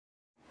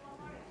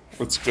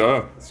Let's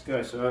go. Let's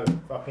go. So,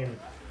 fucking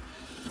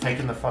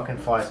taking the fucking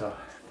Pfizer.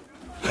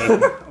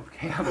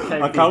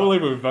 I can't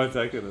believe we've both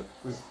taken it.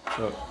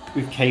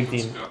 We've caved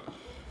in.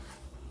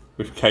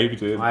 We've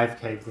caved in.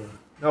 I've caved in.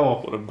 Oh.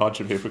 What a bunch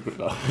of hypocrites.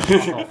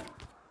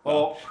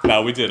 No,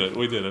 we did it.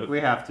 We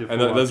have to. And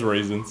there's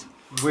reasons.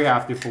 We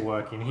have to for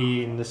work. And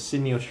here in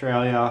Sydney,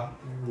 Australia,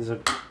 there's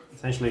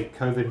essentially a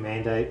COVID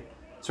mandate.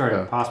 Sorry,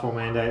 a passport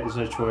mandate. There's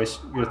no choice.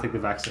 You got to take the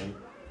vaccine.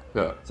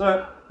 Yeah.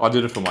 So I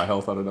did it for my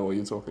health. I don't know what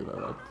you're talking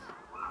about. Like.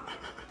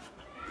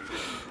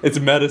 It's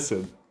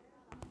medicine.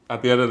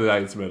 At the end of the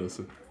day, it's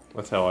medicine.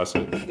 That's how I see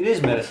it. It is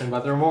medicine,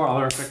 but there are more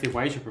other effective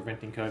ways of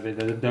preventing COVID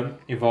that don't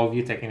involve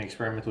you taking an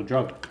experimental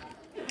drug.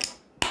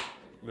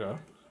 Yeah.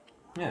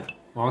 Yeah.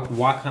 Well,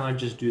 why can't I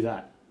just do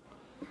that?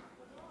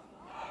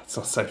 It's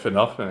not safe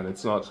enough, man.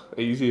 It's not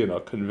easy and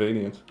not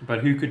convenient.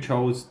 But who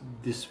controls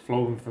this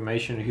flow of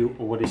information,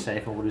 or what is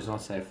safe and what is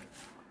not safe?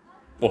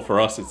 Well,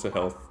 for us, it's the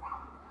health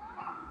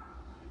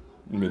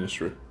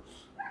ministry.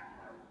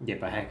 Yeah,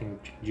 but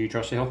do you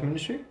trust the health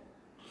ministry?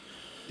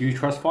 Do you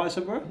trust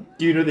Pfizer, bro?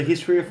 Do you know the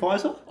history of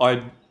Pfizer?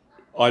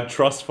 I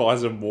trust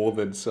Pfizer more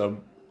than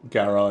some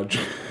garage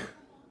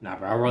Nah,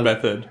 bro.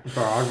 method.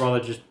 Bro, I'd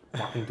rather just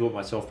fucking do it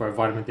myself, bro.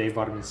 Vitamin D,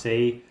 vitamin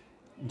C,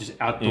 just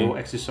outdoor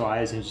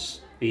exercise and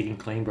just eating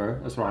clean, bro.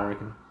 That's what I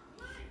reckon.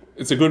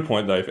 It's a good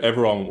point, though. If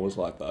everyone was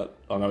like that,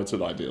 I know it's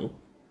an ideal.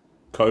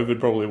 COVID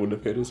probably wouldn't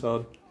have hit as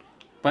hard.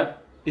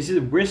 But is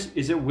it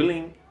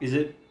willing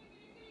to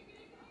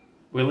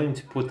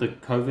put the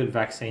COVID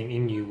vaccine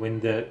in you when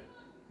the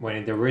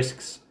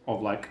risks of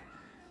like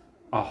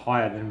are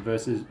higher than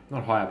versus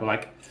not higher, but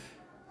like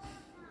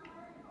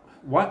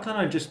why can't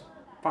I just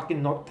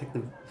fucking not take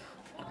the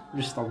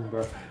just stop me,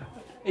 bro?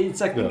 It's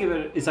like think of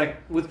it. It's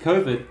like with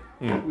COVID,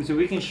 so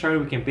we can show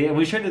we can beat, and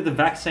we showed that the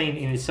vaccine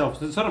in itself.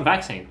 So it's not a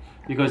vaccine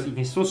because you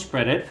can still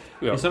spread it.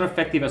 Yeah. It's not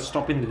effective at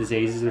stopping the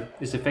disease.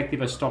 It's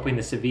effective at stopping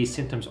the severe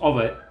symptoms of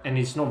it, and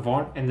it's not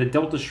and the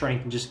Delta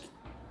strain can just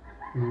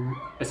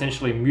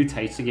essentially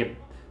mutates to get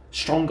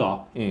stronger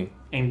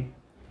and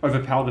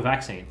overpower the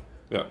vaccine.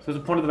 Yeah. So it's the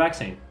point of the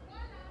vaccine.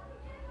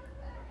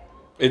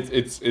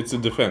 It's a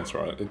defense,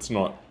 right? It's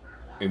not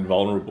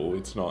invulnerable.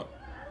 It's not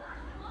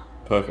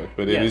perfect,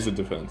 but it is a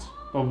defense.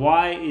 But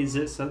why is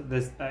it so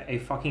there's a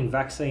fucking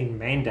vaccine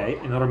mandate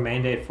and not a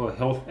mandate for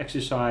health,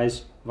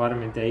 exercise,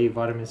 vitamin D,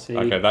 vitamin C?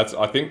 Okay,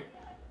 I think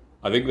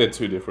they're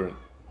two different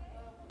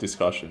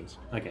discussions.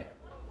 Okay.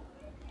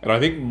 And I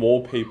think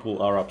more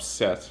people are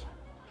upset.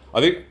 I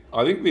think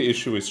the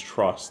issue is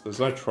trust. There's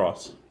no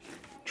trust.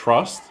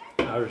 Trust.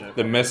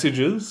 The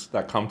messages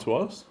that come to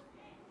us,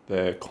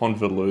 they're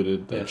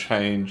convoluted. They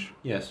change.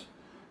 Yes.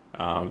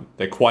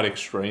 They're quite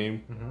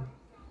extreme,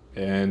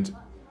 and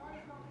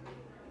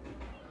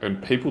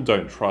people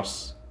don't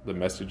trust the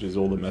messages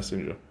or the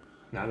messenger.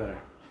 No, they don't.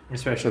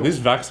 Especially. So this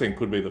vaccine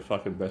could be the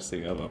fucking best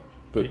thing ever,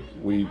 but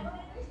we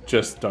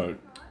just don't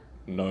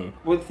know.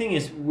 Well, the thing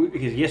is,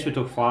 because yes, we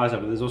took Pfizer,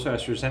 but there's also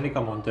AstraZeneca,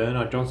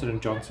 Moderna, Johnson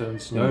 & Johnson,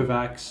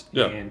 Novavax,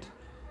 and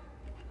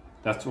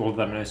that's all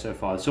that I know so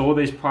far. So all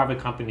these private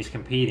companies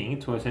competing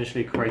to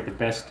essentially create the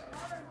best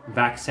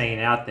vaccine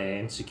out there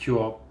and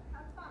secure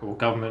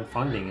government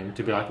funding and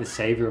to be like the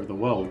savior of the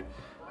world.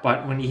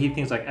 But when you hear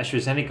things like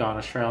AstraZeneca in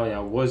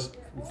Australia was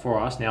for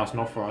us, now it's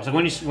not for us. Like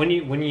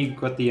when you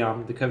got the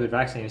COVID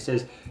vaccine, it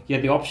says you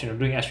had the option of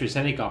doing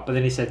AstraZeneca, but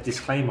then it said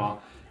disclaimer,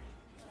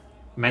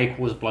 may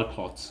cause blood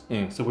clots.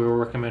 So we will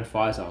recommend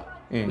Pfizer.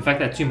 The fact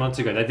that 2 months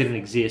ago that didn't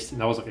exist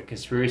and that was like a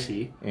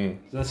conspiracy,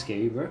 does that scare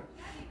you, bro?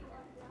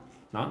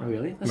 Not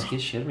really. That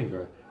scares shit out of me,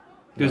 bro.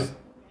 Because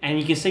and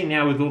you can see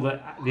now with all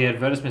the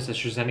advertisements that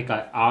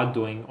AstraZeneca are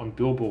doing on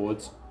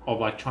billboards of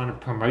like trying to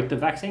promote the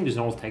vaccine because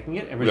no one's taking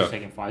it, everyone's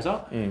taking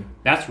Pfizer.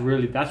 That's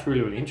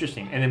really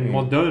interesting. And then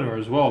Moderna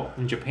as well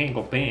in Japan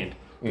got banned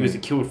because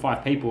it killed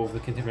 5 people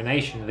with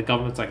contamination, and the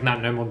government's like, no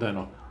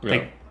Moderna.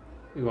 Okay,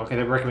 they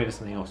recommended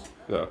something else.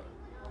 Yeah.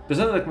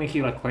 Doesn't that like make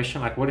you like question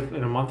like what if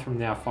in a month from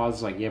now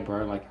Pfizer's like, yeah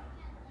bro, like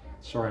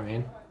sorry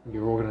man,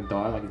 you're all gonna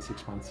die like in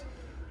 6 months.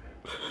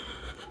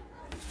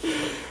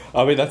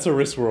 I mean, that's a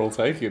risk we're all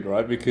taking,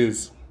 right?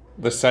 Because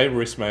the same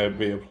risk may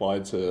be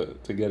applied to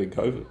getting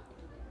COVID.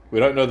 We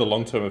don't know the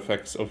long-term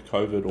effects of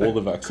COVID or the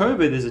vaccine.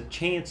 COVID, there's a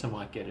chance I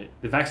might get it.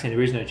 The vaccine,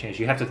 there is no chance.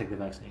 You have to take the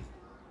vaccine.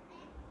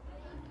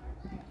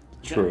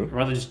 True. I'd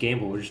rather just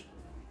gamble or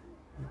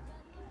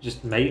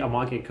just I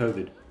might get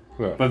COVID.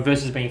 Yeah. But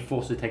versus being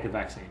forced to take the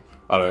vaccine.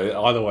 I don't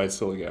know. Either way, it's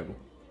still a gamble.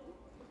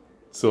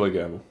 Still a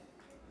gamble.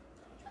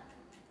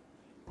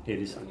 It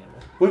is still a gamble.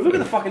 Well, look at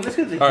the fucking... Let's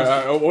go to the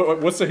history.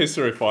 What's the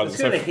history of Pfizer?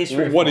 Let's go to the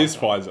history of What Pfizer. is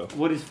Pfizer?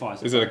 What is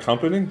Pfizer? Is it a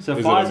company? So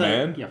is Pfizer, it a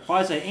man? Yeah,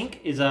 Pfizer Inc.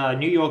 is a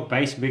New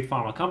York-based big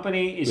pharma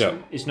company.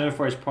 It's known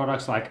for its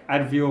products like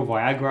Advil,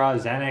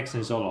 Viagra, Xanax,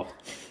 and Zoloft.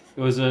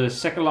 It was the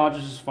second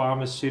largest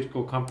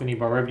pharmaceutical company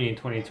by revenue in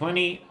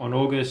 2020. On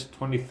August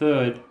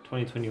 23rd,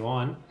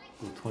 2021,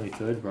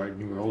 23rd, right?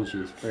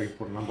 Numerology is a very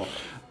important number.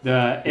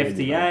 The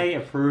FDA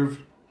approved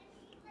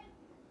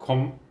I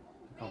can't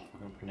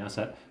fucking pronounce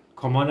that.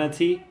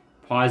 Comirnaty,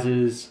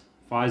 Pfizer's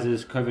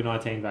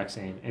COVID-19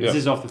 vaccine. And this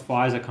is off the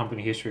Pfizer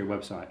company history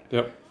website.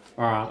 Yep.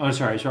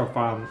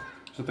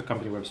 It's the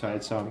company website.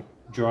 It's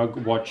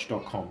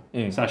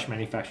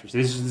drugwatch.com/manufacturers.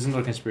 This is not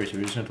a conspiracy.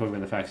 We're just going to talk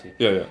about the facts here.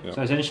 Yeah.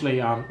 So essentially,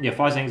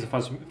 Pfizer is a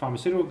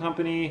pharmaceutical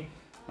company.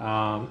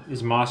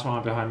 Is a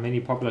mastermind behind many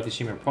popular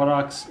consumer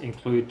products,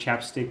 include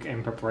chapstick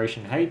and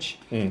Preparation H.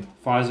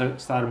 Pfizer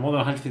started more than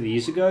 150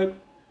 years ago.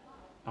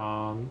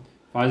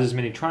 Pfizer's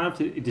many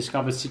triumphs. It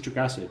discovered citric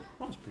acid.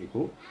 Oh, that's pretty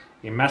cool.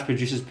 It mass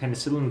produces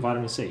penicillin and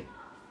vitamin C.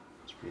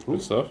 That's pretty cool.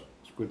 Good stuff.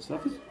 It's good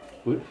stuff. It's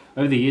good.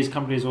 Over the years,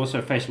 companies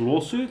also faced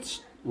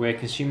lawsuits where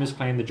consumers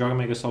claim the drug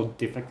maker sold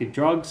defective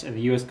drugs, and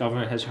the US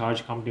government has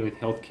charged the company with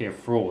healthcare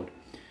fraud.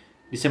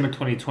 December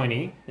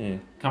 2020, the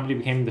company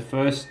became the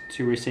first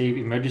to receive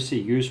emergency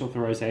use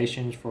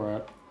authorizations for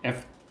a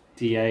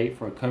FDA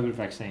for a COVID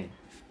vaccine.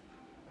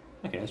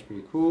 Okay, that's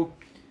pretty cool.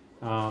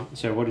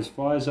 So what is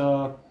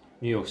Pfizer?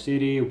 New York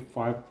City,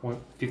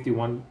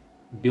 $5.51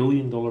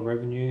 billion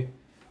revenue.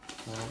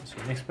 So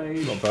next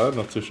page. Not bad,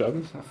 not too shabby.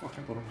 That's a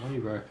fucking lot of money,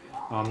 bro.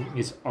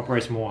 It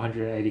operates in more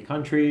 180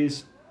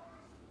 countries.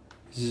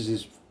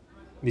 This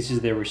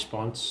is their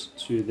response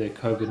to the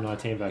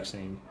COVID-19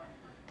 vaccine.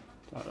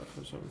 Data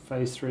for some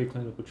phase 3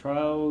 clinical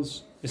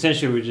trials.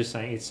 Essentially,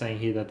 it's saying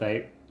here that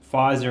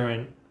Pfizer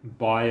and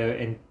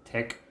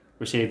BioNTech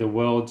received the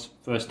world's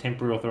first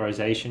temporary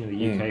authorization in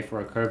the UK for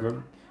a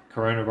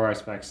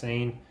coronavirus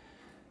vaccine.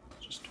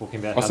 Just talking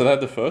about. So they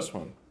had the first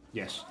one.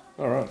 Yes.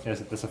 All right. Yes,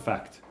 that's a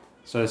fact.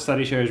 So the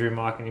study shows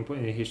remarking input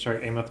in a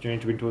historic aim of journey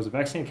to bring towards a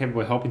vaccine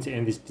capable of helping to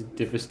end this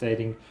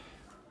devastating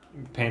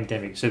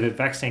pandemic. So the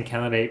vaccine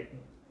candidate,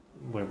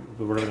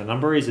 whatever the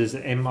number is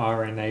an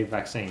mRNA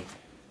vaccine.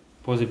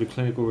 Positive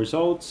clinical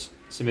results,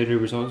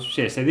 submitted results.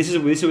 Yeah, so this is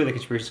where the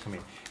conspiracies come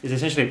in. It's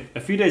essentially a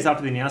few days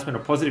after the announcement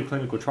of positive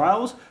clinical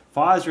trials,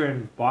 Pfizer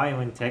and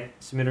BioNTech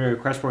submitted a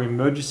request for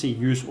emergency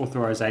use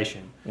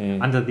authorization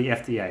under the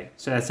FDA.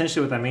 So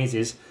essentially what that means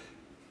is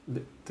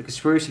the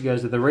conspiracy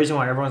goes that the reason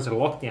why everyone's in a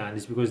lockdown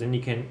is because then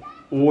you can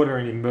order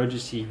an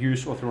emergency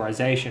use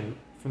authorization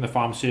from the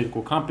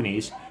pharmaceutical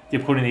companies to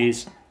put in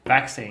these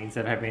vaccines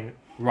that have been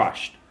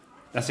rushed.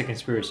 That's a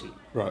conspiracy.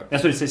 Right.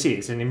 That's what it says here.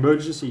 It's an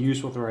emergency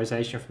use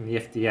authorization from the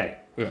FDA.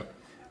 Yeah.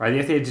 Right.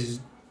 The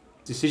FDA's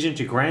decision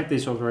to grant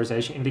this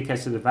authorization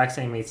indicates that the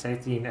vaccine meets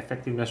safety and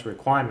effectiveness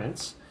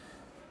requirements,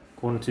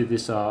 according to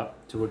this to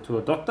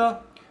a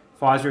doctor.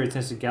 Pfizer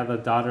intends to gather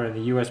data in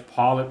the US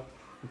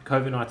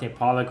COVID-19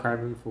 pilot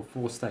program for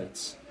 4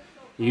 states.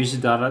 It uses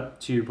data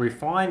to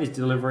refine its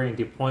delivery and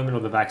deployment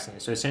of the vaccine.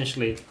 So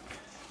essentially,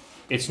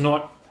 it's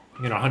not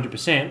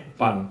 100%,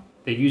 but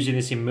they're using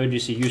this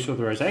emergency use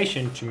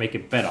authorization to make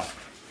it better.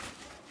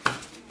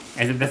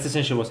 And that's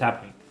essentially what's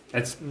happening.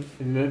 That's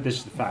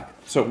the fact.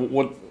 So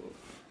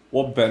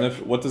what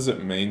benefit? What does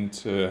it mean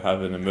to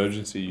have an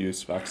emergency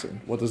use vaccine?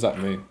 What does that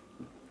mean?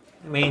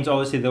 It means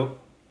obviously we'll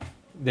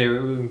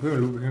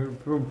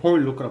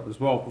probably look it up as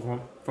well. But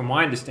from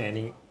my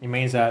understanding, it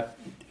means that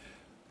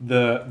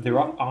there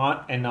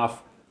aren't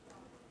enough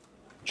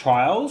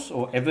trials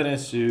or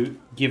evidence to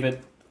give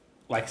it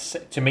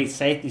to meet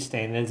safety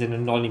standards in a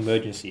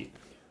non-emergency.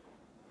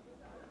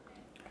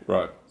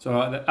 Right.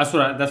 So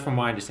that's from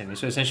my understanding.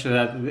 So essentially,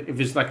 that if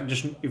it's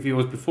if it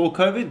was before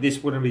COVID,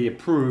 this wouldn't be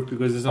approved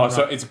because there's not.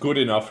 So it's good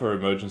enough for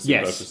emergency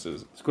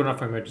purposes. It's good enough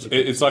for emergency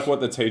purposes. It's like what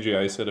the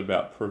TGA said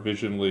about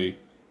provisionally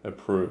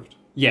approved.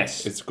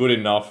 Yes. It's good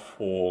enough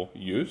for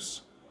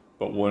use,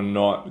 but we're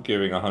not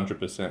giving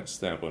 100%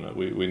 stamp on it.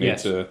 We need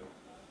to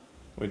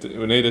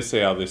see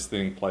how this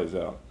thing plays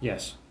out.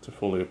 Yes. To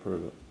fully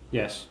approve it.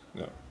 Yes.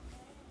 Yeah.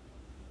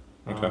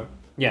 Okay.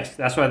 Yes,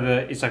 that's why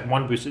it's like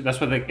one booster. That's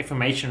why the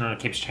information on it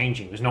keeps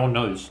changing because no one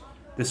knows.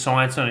 The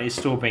science on it is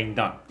still being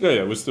done.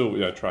 Yeah, we're still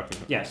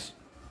tracking it. Yes.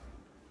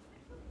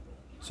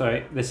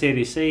 So the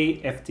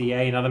CDC,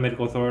 FDA, and other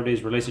medical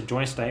authorities released a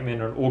joint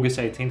statement on August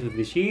 18th of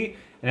this year,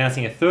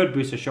 announcing a third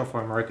booster shot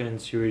for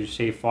Americans who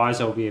receive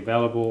Pfizer will be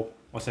available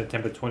on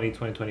September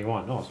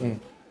 2021. Oh, so a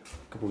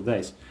couple of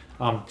days.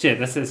 So yeah,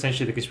 that's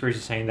essentially the conspiracy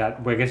saying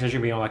that we're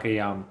essentially being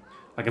on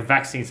like a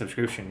vaccine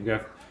subscription. You go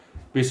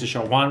booster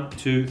shot 1,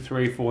 2,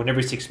 3, 4, and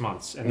every 6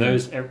 months, and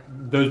those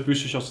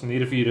booster shots are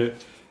needed for you to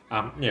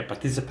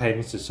participate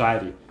in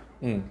society.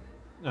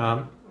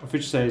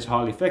 Officials say it's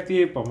highly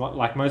effective, but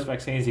like most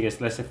vaccines, it gets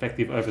less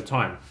effective over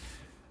time.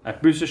 A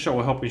booster shot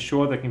will help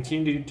ensure they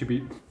continue to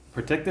be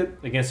protected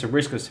against the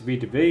risk of severe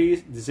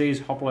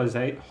disease,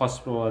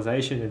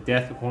 hospitalization, and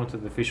death, according to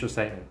the official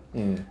statement.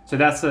 So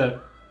that's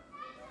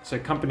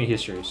company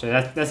history. So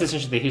that's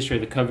essentially the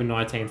history of the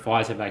COVID-19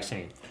 Pfizer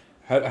vaccine.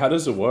 How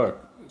does it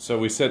work? So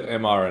we said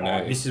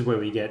mRNA. This is where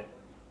we get.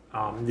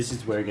 This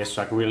is where it gets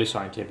like really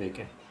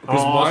scientific.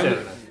 Because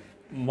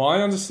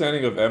my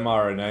understanding of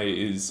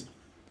mRNA is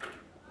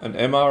an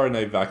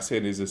mRNA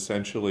vaccine is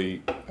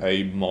essentially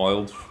a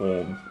mild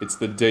form. It's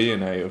the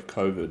DNA of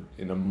COVID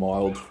in a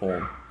mild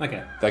form.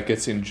 Okay. That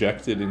gets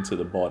injected into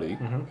the body,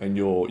 and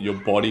your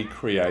body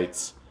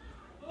creates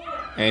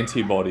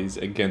antibodies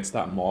against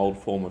that mild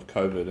form of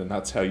COVID, and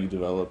that's how you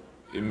develop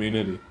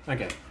immunity.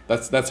 Okay.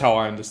 That's how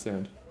I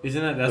understand.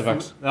 Isn't it? That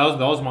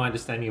was my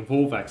understanding of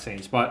all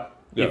vaccines. But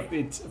Yeah. If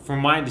it's from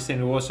my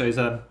understanding also is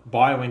a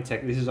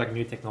BioNTech. This is like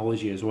new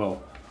technology as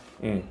well.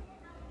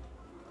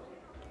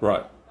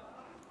 Right.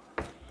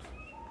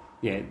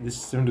 Yeah, this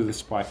is under the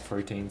spike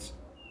proteins.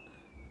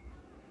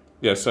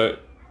 Yeah, so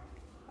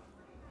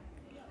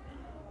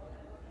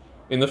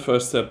in the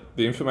first step,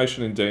 the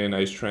information in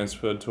DNA is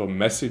transferred to a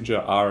messenger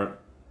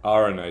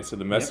RNA. So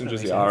the messenger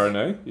is the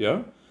RNA,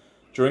 yeah?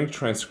 During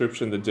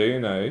transcription, the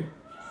DNA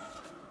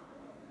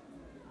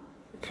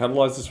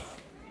catalyzes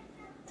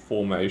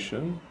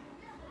formation.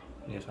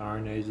 Yes,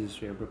 RNAs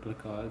is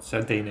replica.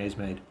 So DNA is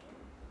made.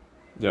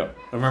 Yeah.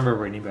 I remember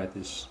reading about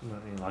this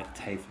in like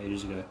TAFE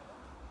ages ago.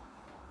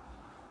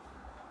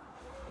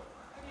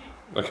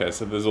 Okay,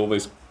 so there's all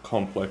these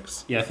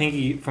complex... Yeah, I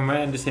think from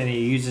my understanding, it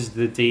uses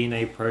the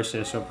DNA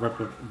process of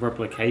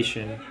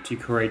replication to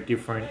create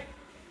different...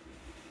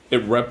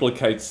 It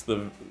replicates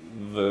the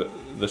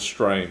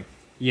strain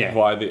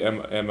via the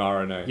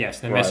mRNA.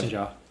 Yes, the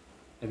messenger.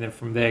 And then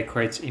from there, it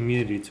creates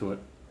immunity to it.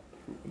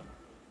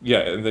 Yeah,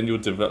 and then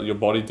your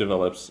body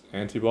develops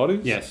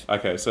antibodies? Yes.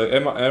 Okay, so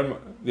the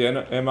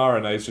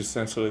mRNA is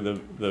essentially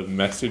the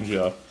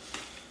messenger...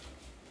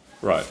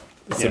 Right.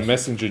 It's a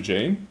messenger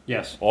gene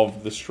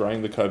of the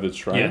strain, the COVID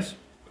strain. Yes.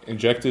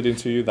 Injected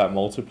into you, that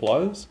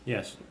multiplies.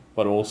 Yes.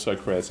 But also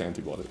creates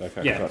antibodies.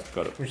 Okay, yeah.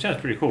 got it. Which sounds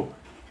pretty cool.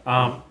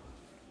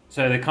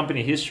 So the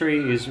company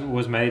history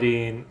was made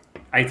in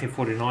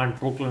 1849.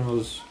 Brooklyn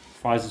was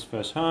Pfizer's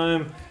first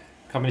home.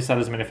 Company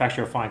started as a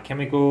manufacturer of fine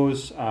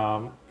chemicals.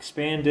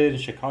 Expanded in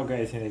Chicago,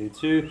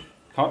 1882.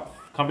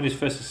 Company's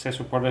first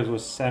successful product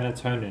was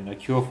sanatonin, a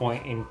cure for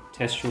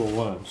intestinal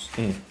worms.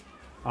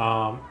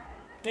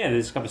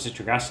 There's a couple of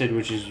citric acid,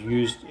 which is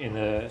used in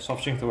the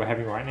soft drink that we're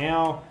having right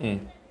now.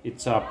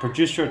 It's a top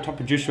producer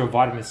of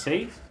vitamin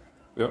C,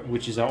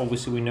 which is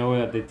obviously we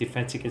know the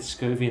defense against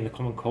scurvy and the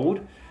common cold.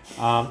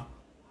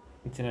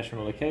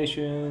 International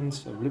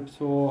locations of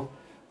Lipitor,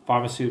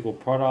 pharmaceutical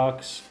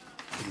products.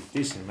 There's a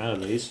decent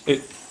amount of these.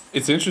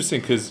 It's interesting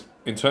because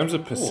in terms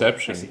of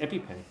perception... That's the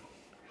EpiPen.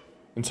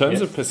 In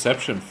terms of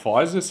perception,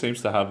 Pfizer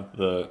seems to have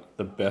the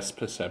best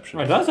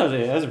perception. It does have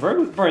it. That's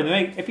very good. Bro, they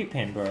make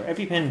EpiPen, bro.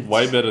 EpiPen...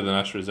 Way better than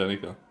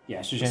AstraZeneca. Yeah,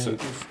 AstraZeneca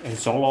and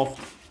Zoloft.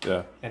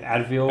 Yeah. And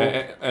Advil.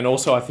 And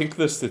also, I think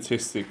the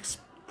statistics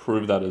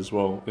prove that as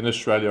well. In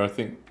Australia, I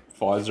think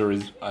Pfizer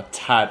is a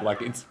tad,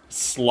 like it's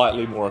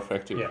slightly more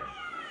effective. Yeah.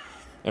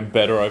 And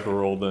better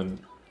overall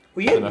than...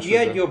 Well, you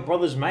had your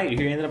brother's mate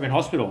who ended up in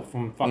hospital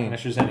from fucking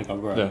AstraZeneca,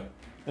 bro. Yeah.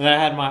 And I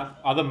had my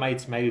other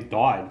mate's mate who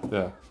died.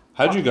 Yeah.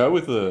 How'd you go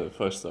with the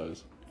first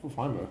dose?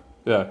 Fine, bro.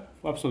 Yeah.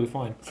 Absolutely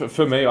fine.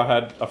 For me,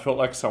 I felt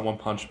like someone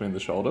punched me in the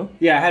shoulder.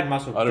 Yeah, I had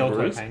muscle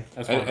deltoid pain.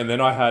 That's fine. And then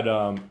I had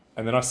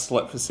I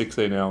slept for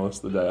 16 hours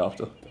the day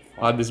after.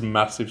 I had this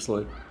massive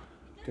sleep.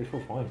 Did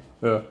feel fine.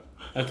 Yeah.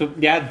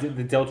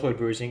 The deltoid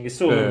bruising. It's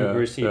still a little bit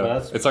bruisey, but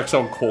that's... It's like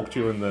someone corked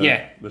you in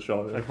the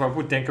shoulder. Like, I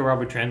put Denka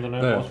rubber trend on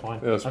it, it was fine.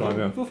 Yeah, it's fine,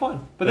 I feel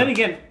fine. But then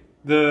again,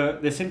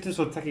 the symptoms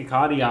of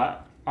tachycardia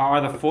are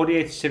either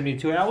 48 to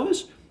 72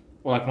 hours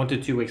or like 1 to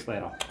 2 weeks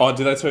later. Oh,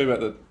 did I tell you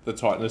about the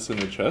tightness in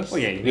the chest? Oh,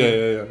 yeah.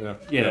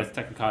 Yeah, that's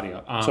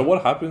tachycardia. So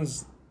what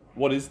happens?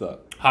 What is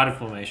that? Heart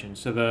inflammation.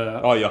 So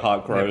your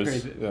heart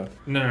grows.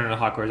 No,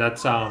 heart grows.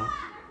 That's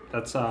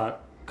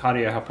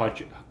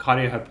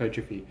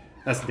cardiohypertrophy.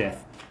 That's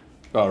death.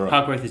 Oh, right.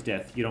 Heart growth is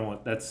death. You don't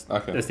want that's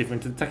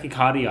different.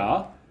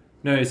 Tachycardia.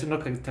 No, it's not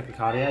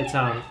tachycardia. It's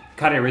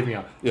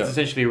cardiorrhythmia. Yeah. It's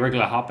essentially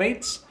irregular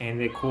heartbeats,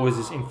 and it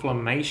causes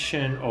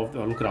inflammation of.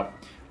 Look it up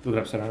so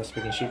I don't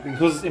speak in shit. It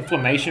causes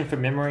inflammation for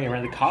memory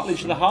around the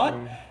cartilage of the heart.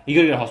 You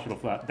got to go to the hospital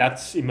for that.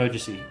 That's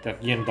emergency.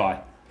 That you're gonna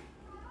die.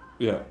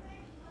 Yeah.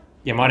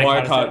 Yeah,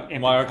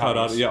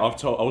 myocarditis. Yeah, I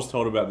was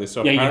told about this. So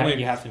apparently,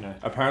 you have to know.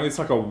 Apparently, it's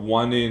like a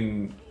 1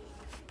 in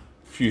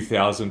few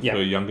thousand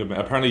for younger men.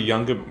 Apparently,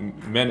 younger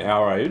men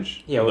our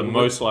age are the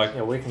most like.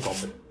 Yeah, we can cop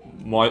it.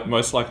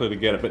 Most likely to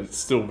get it, but it's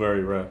still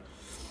very rare.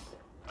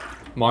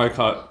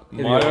 Myocarditis.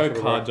 You gotta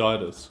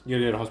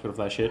go to the hospital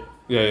for that shit.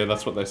 Yeah,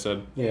 that's what they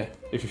said. Yeah.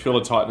 If you feel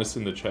a tightness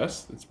in the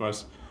chest, it's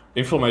most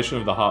inflammation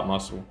of the heart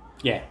muscle.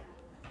 Yeah.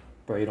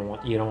 Bro, you don't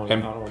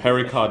want.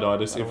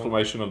 Pericarditis,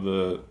 inflammation of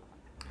the.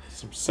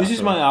 This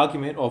is my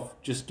argument of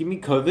just give me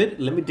COVID,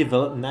 let me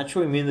develop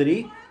natural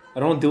immunity. I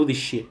don't want to deal with this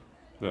shit.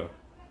 Yeah.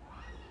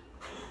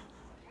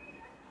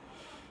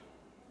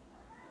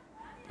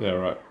 Yeah,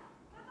 right.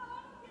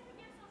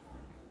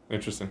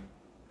 Interesting.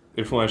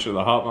 Inflammation of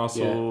the heart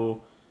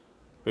muscle.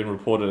 Been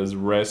reported as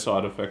rare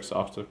side effects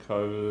after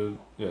COVID.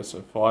 Yeah,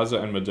 so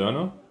Pfizer and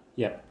Moderna.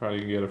 Yeah. Probably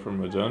you can get it from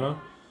Moderna.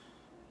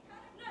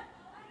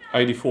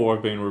 84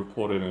 have been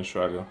reported in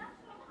Australia.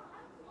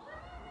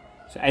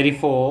 So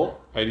 84.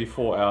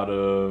 84 out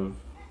of...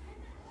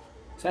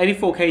 So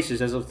 84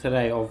 cases as of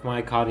today of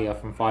myocardia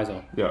from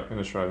Pfizer. Yeah, in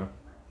Australia.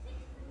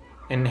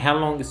 And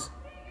how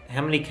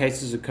many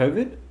cases of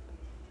COVID?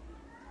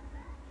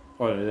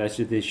 Oh, that's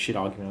just this shit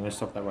argument. I'm going to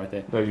stop that right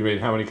there. No, you mean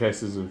how many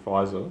cases of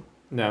Pfizer?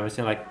 No, I'm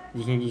saying like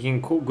you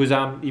can call because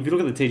if you look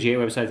at the TGA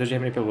website, it tells you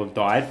how many people have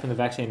died from the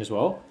vaccine as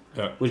well.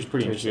 Yeah, which is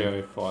pretty interesting.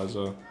 TGA,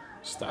 Pfizer,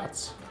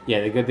 stats.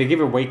 Yeah, they give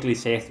a weekly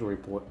safety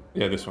report.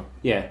 Yeah, this one.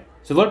 Yeah,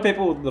 So a lot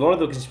of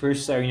the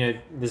conspiracies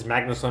say, there's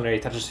magnets on there,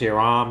 it touches to your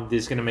arm,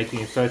 this is going to make you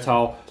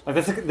infertile. Like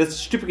that's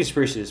stupid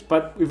conspiracies.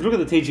 But if you look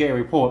at the TGA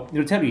report,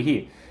 it'll tell you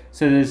here.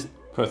 So there's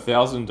per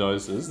 1,000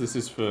 doses. This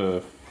is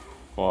for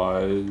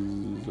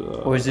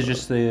Pfizer. Or is it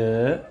just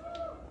the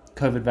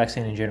COVID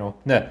vaccine in general?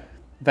 No,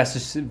 that's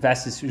just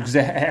because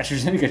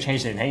AstraZeneca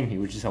changed their name here,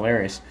 which is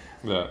hilarious.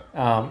 Yeah.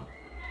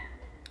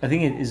 I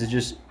think is it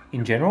just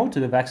in general to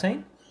the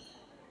vaccine?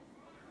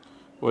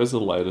 Where's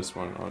the latest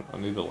one? I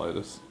need the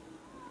latest.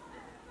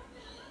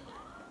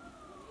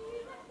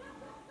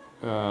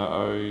 8,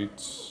 9.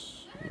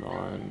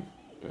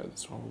 Yeah,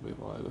 this one will be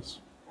the latest.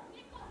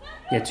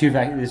 Yeah,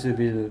 this would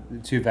be the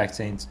two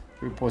vaccines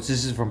reports.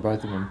 This is from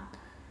both of them.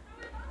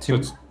 So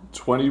it's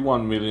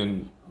 21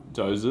 million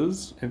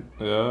doses.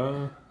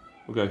 Yeah,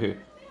 we'll go here.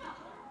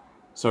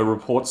 So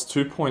reports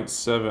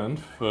 2.7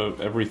 for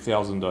every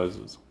 1,000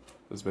 doses.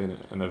 There's been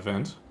an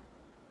event.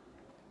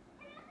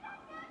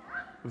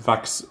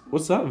 What's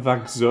that?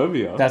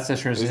 Vaxzovia? That's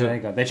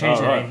AstraZeneca. They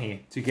changed the name here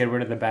to get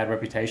rid of the bad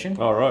reputation.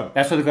 Oh, right.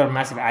 That's why they've got a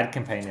massive ad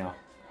campaign now.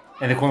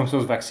 And they call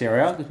themselves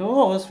Vaxeria. They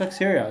go, what's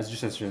Vaxeria? It's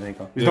just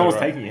AstraZeneca. Because no one's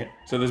taking it.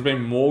 So there's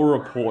been more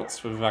reports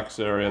for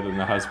Vaxeria than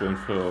there has been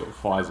for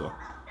Pfizer.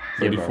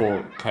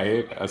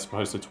 34K as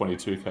opposed to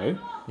 22K.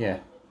 Yeah.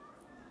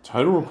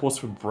 Total reports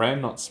for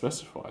brand not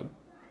specified.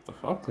 What the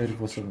fuck?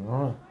 34.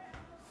 Oh.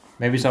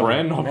 Maybe it's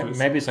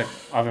maybe it's like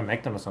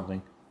ivermectin or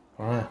something.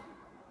 I don't know.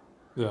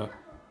 Yeah.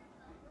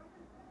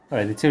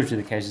 Alright, they tell you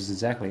the cases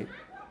exactly.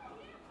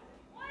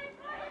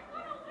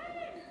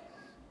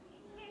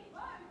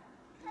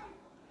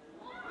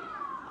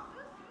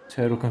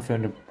 Total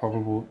confirmed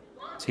probable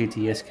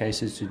TTS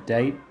cases to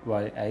date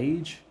by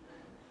age.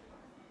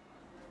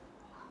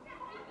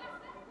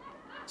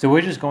 So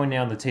we're just going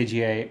now on the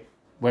TGA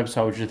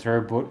website, which is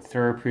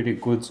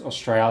Therapeutic Goods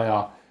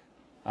Australia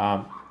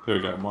There we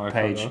go,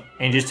 page, and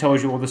it just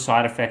tells you all the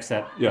side effects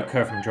that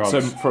occur from drugs. So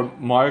from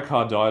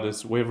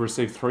myocarditis, we've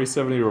received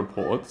 370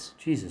 reports.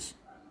 Jesus.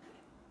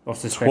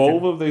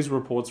 12 of these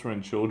reports were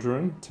in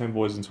children, 10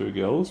 boys and 2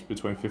 girls,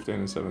 between 15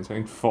 and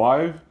 17.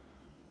 5,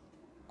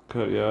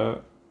 yeah.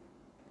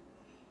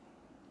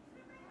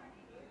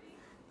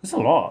 That's a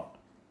lot.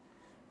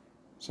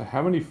 So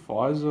how many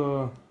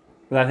Pfizer?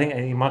 But I think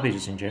it might be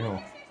just in general.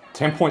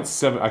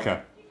 10.7,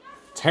 okay.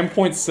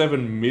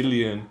 10.7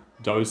 million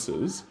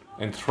doses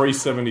and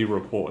 370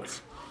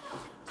 reports.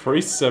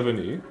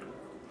 370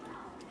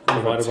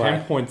 divided by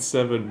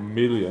 10.7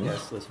 million.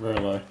 Yes, that's very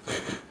low.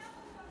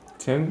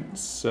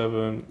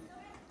 10.7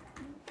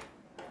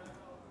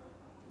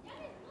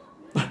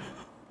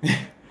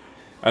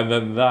 and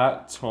then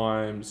that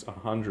times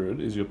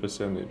 100 is your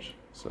percentage.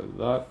 So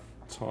that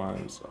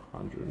times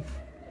 100.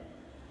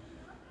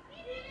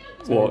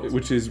 Well,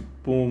 which is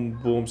boom,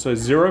 boom. So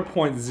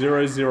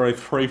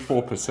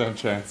 0.0034%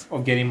 chance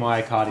of getting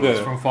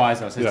myocarditis from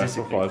Pfizer.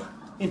 Statistically. Yeah, from Pfizer.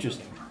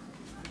 Interesting.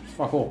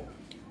 Fuck all.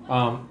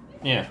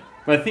 Yeah.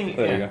 But I think,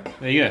 there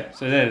you go.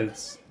 So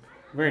it's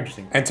very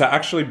interesting. And to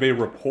actually be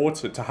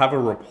reported, to have a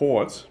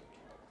report,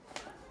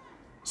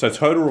 so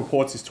total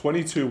reports is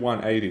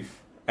 22,180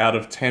 out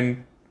of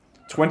 10,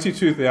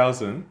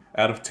 22,000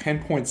 out of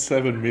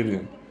 10.7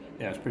 million.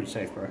 Yeah, it's pretty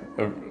safe, bro.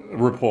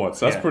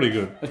 Reports. That's pretty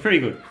good. That's pretty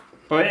good.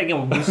 But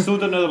again, we still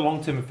don't know the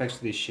long-term effects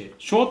of this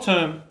shit.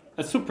 Short-term,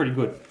 it's still pretty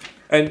good.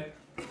 And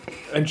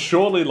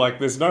surely, like,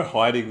 there's no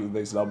hiding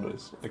these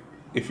numbers. Like,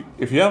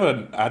 if you have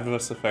an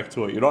adverse effect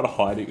to it, you're not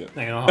hiding it.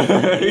 No, you're not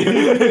hiding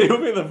it. You'll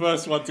be the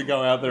first one to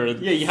go out there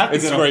and you have to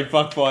scream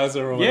fuck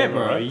Pfizer or whatever. Yeah,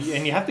 bro. Right?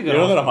 And you have to go.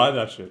 You're not going to hide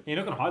that shit. You're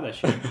not going to hide that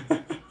shit.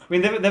 I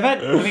mean,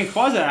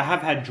 Pfizer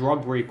have had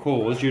drug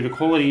recalls due to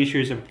quality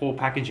issues and poor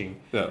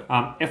packaging. Yeah.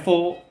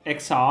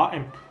 F4XR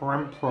and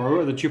Prempro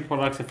are the two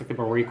products affected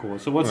by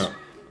recalls. So what's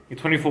in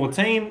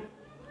 2014?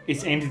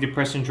 It's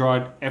antidepressant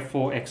drug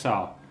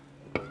F4XR.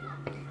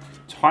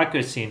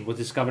 Tycosin was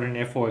discovered in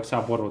an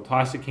F4XR bottle.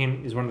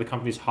 Tycosin is one of the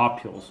company's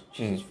heart pills.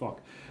 Jesus fuck.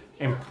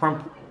 And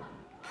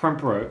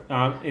Prempro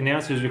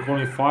announced it was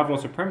recalling 5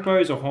 lots of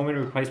Prempos or hormone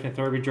replacement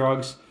therapy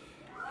drugs,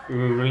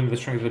 revealing the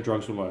strength of the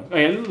drugs were low.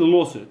 Okay, look at the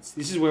lawsuits.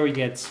 This is where he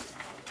gets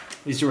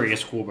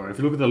cool, bro. If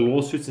you look at the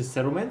lawsuits and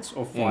settlements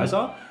of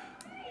Pfizer,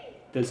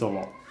 there's a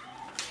lot.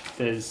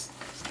 There's...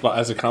 Like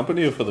as a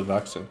company or for the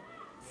vaccine?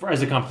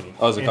 As a company.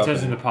 Oh, as a company. In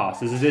terms in the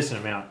past. There's a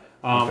decent amount.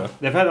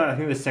 They've had, I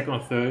think, the second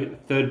or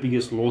third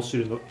biggest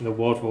lawsuit in the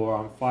world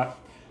for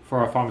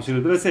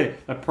pharmaceuticals. But let's say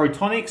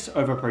Protonics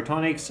over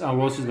Protonics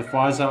lawsuits. The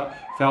Pfizer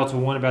failed to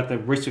warn about the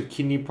risk of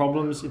kidney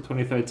problems in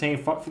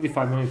 2013.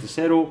 55 million to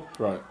settle.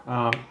 Right.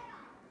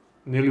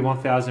 Nearly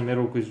 1,000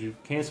 medical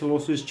cancer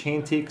lawsuits.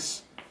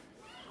 Chantix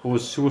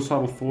caused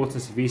suicidal thoughts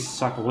and severe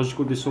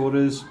psychological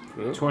disorders.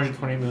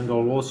 $220 million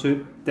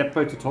lawsuit.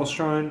 Depo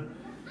testosterone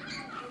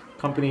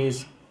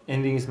companies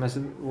ending its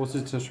massive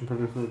lawsuits.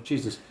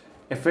 Jesus.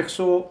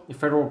 Effexor, a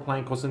federal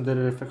plane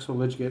consolidated Effexor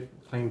alleged to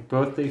claim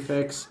birth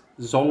defects.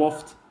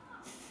 Zoloft.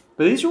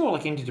 But these are all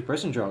like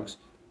antidepressant drugs.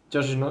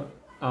 Judges not.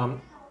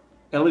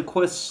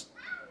 Eliquis.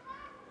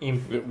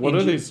 What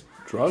are these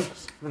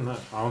drugs? I don't know.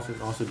 I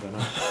honestly don't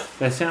know.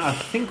 They sound, I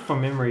think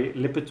from memory,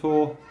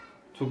 Lipitor,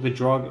 took the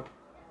drug,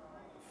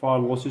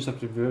 filed lawsuits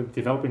after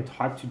developing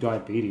type 2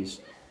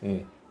 diabetes.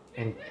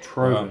 And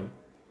Trovan.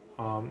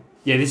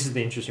 This is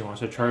the interesting one.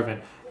 So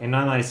Trovan. In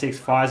 1996,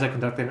 Pfizer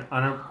conducted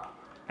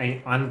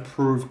an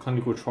unapproved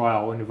clinical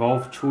trial and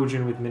involved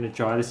children with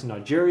meningitis in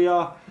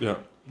Nigeria. Yeah.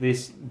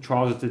 This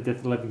trial was to the death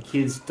of 11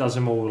 kids.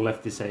 Dozen more were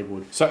left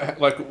disabled. So,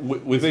 like,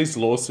 with these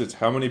lawsuits,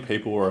 how many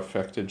people were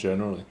affected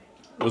generally?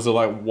 Was it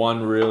like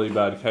one really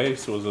bad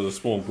case, or was it a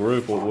small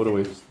group, or what do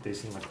we?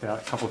 There's like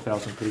a couple of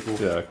thousand people.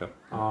 Yeah. Okay.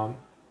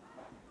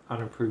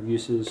 Unapproved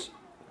uses.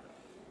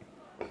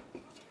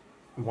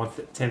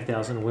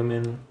 10,000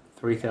 women,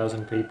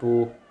 3,000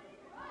 people,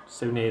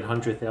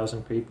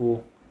 700,000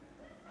 people.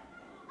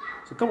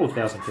 It's a couple of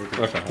thousand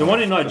people. Okay. The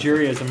one in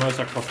Nigeria is the most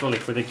like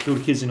prolific, where they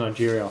killed kids in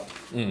Nigeria.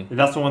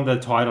 That's the one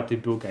that tied up to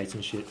Bill Gates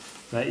and shit.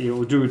 That it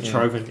will do with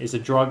Trovan. Is a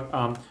drug.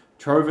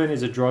 Trovan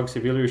is a drug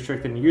severely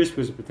restricted in use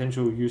because of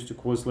potential use to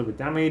cause liver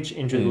damage,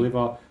 injure the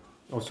liver,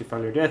 also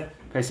failure or death.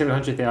 Pay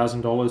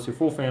 $700,000 to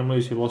 4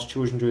 families who lost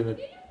children during the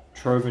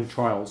Trovan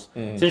trials.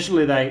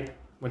 Essentially, they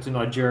went to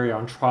Nigeria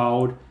and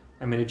trialed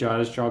a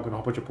meningitis drug on a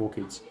whole bunch of poor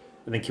kids,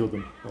 and then killed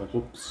them. They're like,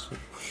 whoops.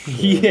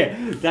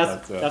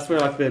 That's where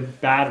like the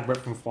bad rep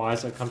from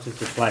Pfizer comes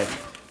into play.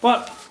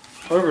 But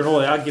overall,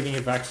 they are giving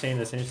a vaccine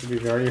that seems to be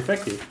very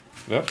effective.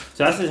 Yeah.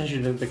 So that's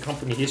essentially the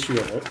company history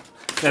of it.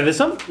 Now,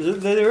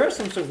 there are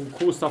some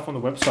cool stuff on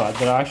the website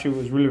that actually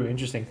was really, really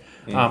interesting.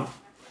 Well,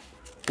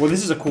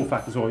 this is a cool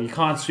fact as well. You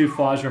can't sue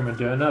Pfizer and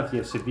Moderna if you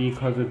have severe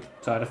COVID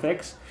side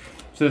effects.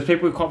 So there's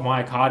people who caught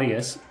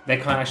myocarditis, they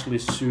can't actually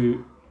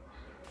sue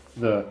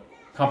the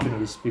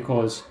companies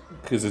because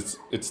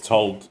it's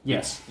told.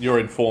 Yes. You're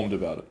informed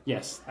about it.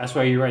 Yes, that's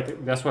why you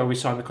write. That's why we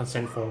signed the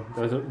consent form.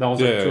 That was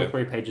 2 or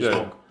 3 pages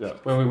long. Yeah.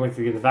 When we went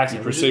to get the vaccine.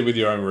 You proceed with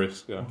your own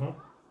risk. Yeah.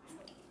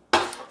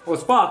 Well,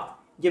 it's fucked.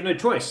 You have no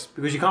choice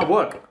because you can't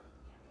work.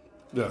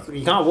 Yeah. So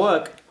you can't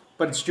work,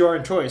 but it's your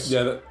own choice.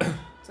 Yeah.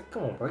 It's like,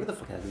 come on, bro, get the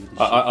fuck out of here with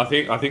this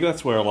shit. I think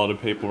that's where a lot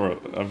of people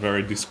are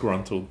very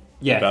disgruntled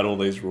about all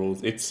these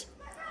rules. It's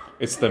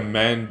the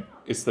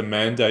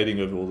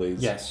mandating of all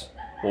these. Yes.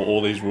 Or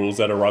all these rules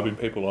that are rubbing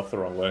people off the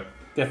wrong way.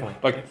 Definitely.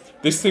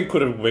 Like, this thing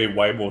could have been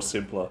way more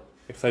simpler.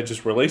 If they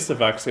just released the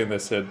vaccine, they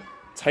said,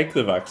 take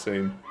the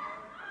vaccine,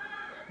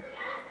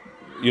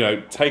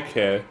 take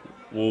care,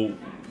 we'll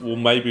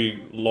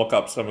maybe lock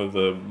up some of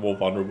the more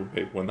vulnerable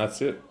people, and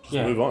that's it. Just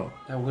move on.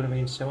 That would have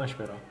been so much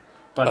better.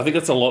 But I think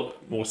it's a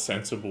lot more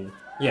sensible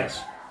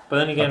yes. But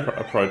then again...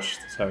 approach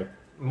to take.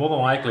 More than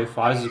likely,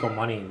 Pfizer's got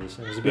money in this.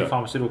 And it's a big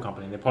pharmaceutical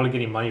company. They're probably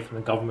getting money from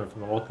the government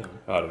from the lockdown.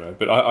 I don't know.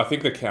 But I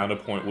think the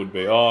counterpoint would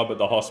be, but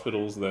the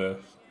hospitals, they'll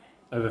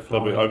be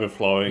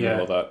overflowing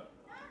and all that.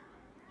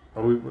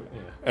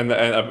 And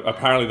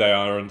apparently they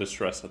are under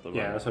stress at the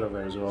moment. Yeah, that's what I've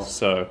read as well.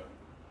 So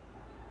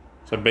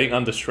being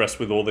under stress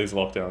with all these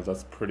lockdowns,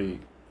 that's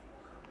pretty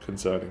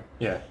concerning.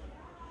 Yeah.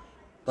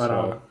 But,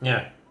 I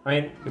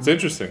mean... It's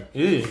interesting.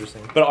 It is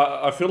interesting. But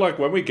I feel like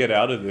when we get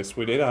out of this,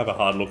 we need to have a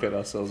hard look at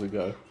ourselves and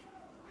go,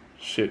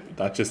 shit,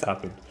 that just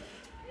happened.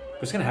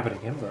 It's going to happen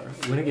again, bro.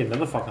 We're going to get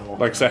another fucking lockdown.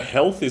 Like, so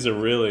health is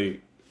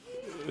really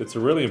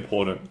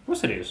important. Of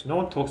course it is.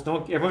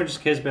 Everyone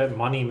just cares about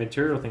money and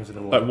material things in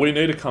the world. Like, we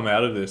need to come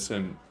out of this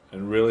and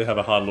really have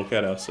a hard look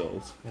at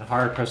ourselves. And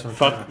hire a personal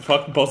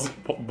Fuck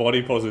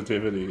body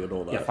positivity and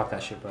all that. Yeah, fuck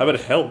that shit, bro. How about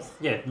health?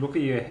 Yeah, look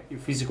at your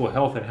physical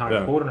health and how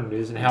important it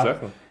is and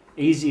how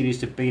easy it is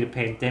to beat a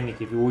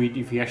pandemic if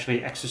you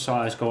actually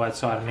exercise, go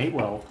outside and eat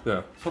well.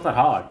 Yeah. It's not that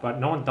hard, but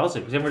no one does it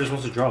because everyone just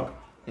wants a drug.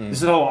 This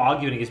is the whole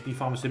argument against big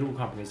pharmaceutical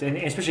companies, and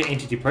especially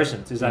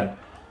antidepressants, is that...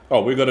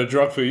 Oh, we got a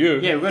drug for you.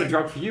 Yeah, we got a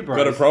drug for you, bro.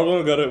 Got a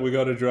problem? We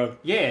got a drug.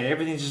 Yeah,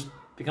 everything just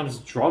becomes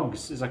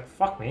drugs. It's like,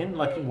 fuck, man.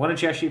 Like, why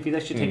don't you actually, if you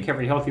actually take care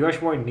of your health, you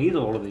actually won't need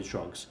all of these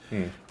drugs.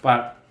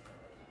 But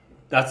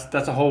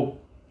that's a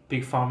whole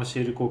big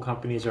pharmaceutical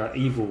companies are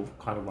evil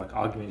kind of like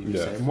argument, you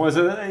could say.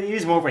 It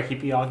is more of a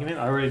hippie argument.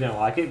 I really don't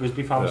like it because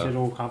big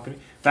pharmaceutical company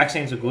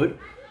vaccines are good,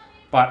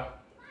 but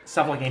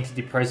stuff like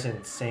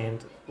antidepressants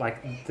and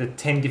like the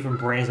 10 different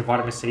brands of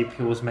vitamin C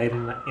pills made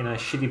in a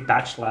shitty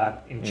batch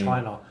lab in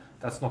China,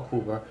 that's not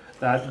cool, bro.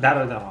 That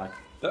I don't like.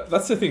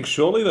 That's the thing.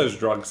 Surely those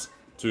drugs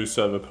do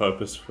serve a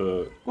purpose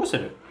for... Of course they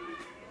do.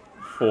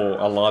 For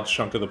a large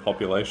chunk of the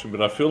population,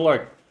 but I feel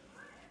like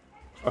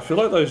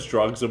those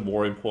drugs are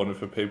more important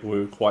for people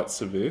who are quite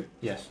severe.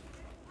 Yes,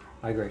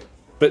 I agree.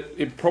 But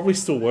it probably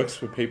still works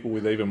for people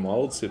with even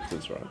mild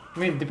symptoms, right? I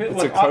mean,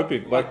 it's a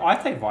coping. I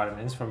take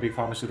vitamins from big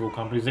pharmaceutical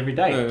companies every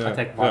day. I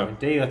take vitamin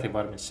D, I take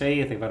vitamin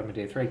C, I take vitamin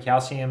D3,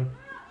 calcium.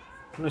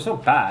 I mean, it's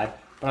not bad,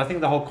 but I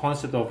think the whole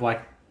concept of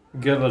like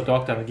go to the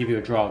doctor and give you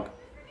a drug,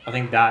 I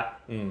think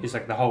that is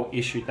like the whole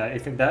issue. That I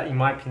think that, in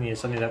my opinion, is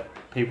something that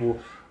people,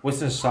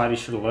 Western society,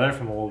 should learn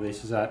from all of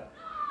this. Is that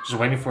just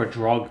waiting for a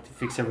drug to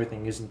fix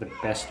everything isn't the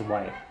best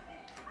way.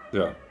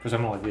 Yeah. For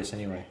something like this,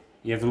 anyway,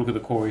 you have to look at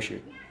the core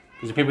issue.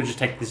 Because if people just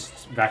take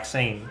this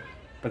vaccine,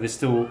 but they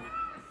still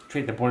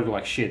treat their body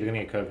like shit, they're going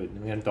to get COVID and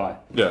they're going to die.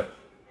 Yeah.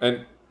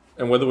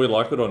 And whether we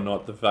like it or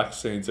not, the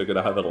vaccines are going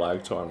to have a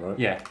lag time, right?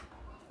 Yeah.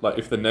 Like,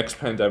 if the next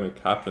pandemic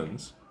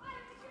happens,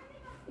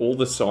 all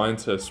the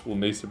scientists will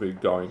need to be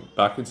going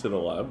back into the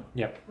lab.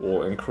 Yep.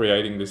 And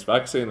creating this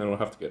vaccine, then it'll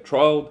have to get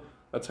trialed.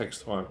 That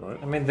takes time, right?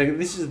 I mean,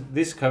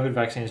 this COVID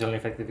vaccine is only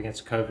effective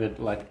against COVID,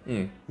 like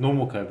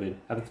normal COVID,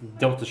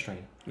 Delta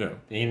strain. Yeah.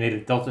 Then you need a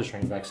Delta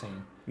strain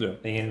vaccine. Yeah.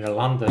 Then you need a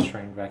Lambda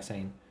strain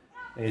vaccine.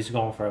 And it's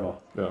going forever.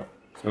 Yeah.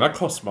 And that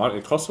costs money.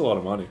 It costs a lot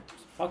of money.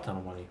 It's a fuck ton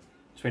of money.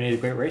 So we need a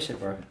great reset,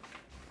 bro.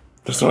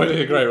 That's why we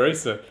need a great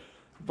reset.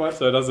 But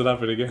so it doesn't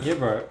happen again. Yeah,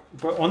 bro.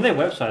 But on their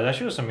website, they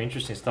show some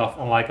interesting stuff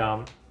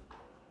on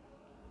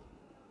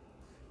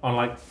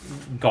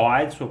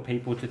guides for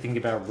people to think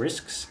about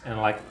risks and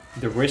like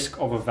the risk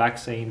of a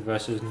vaccine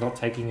versus not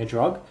taking a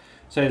drug.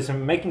 So it's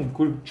making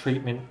good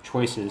treatment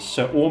choices.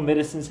 So all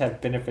medicines have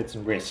benefits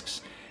and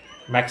risks.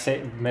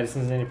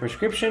 Medicines in a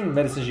prescription,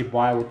 medicines you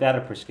buy without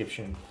a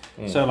prescription.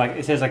 So like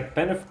it says like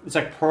it's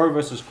like pro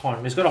versus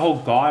con. It's got a whole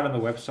guide on the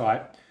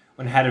website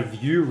on how to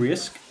view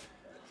risk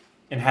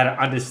and how to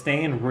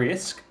understand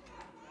risk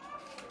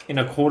in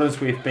accordance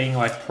with being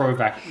like pro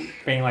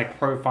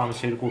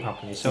pharmaceutical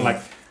companies. So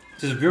like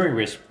just viewing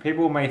risk.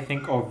 People may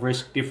think of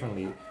risk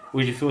differently.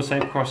 Would you feel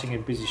safe crossing a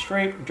busy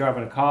street,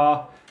 driving a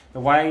car? The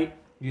way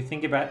you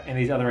think about and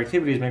these other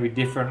activities may be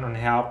different on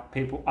how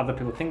other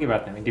people think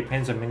about them. It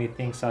depends on many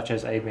things such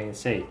as A, B, and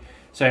C.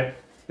 So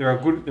there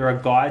are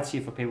guides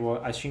here for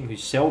people, I assume, who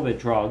sell their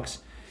drugs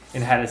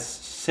and how to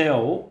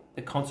sell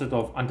the concept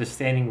of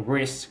understanding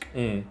risk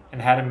and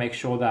how to make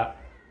sure that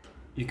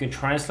you can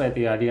translate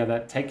the idea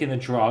that taking the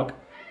drug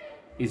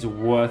is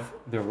worth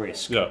the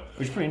risk. Yeah.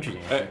 Which is pretty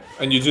interesting.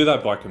 And you do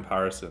that by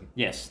comparison.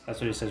 Yes,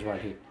 that's what it says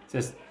right here. It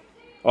says,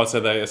 so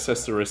they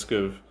assess the risk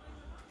of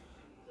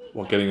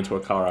getting into a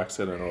car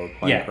accident or a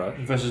plane crash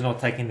versus not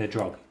taking the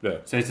drug. Yeah.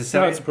 So it's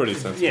that's pretty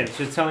sensible. Yeah,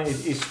 so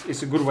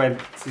it's a good way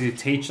to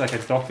teach like a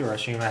doctor, I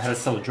assume, how to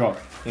sell a drug,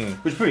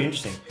 which is pretty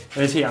interesting.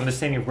 There's here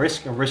understanding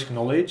risk and risk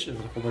knowledge, and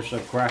a bunch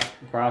of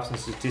graphs and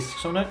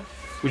statistics on it,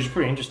 which is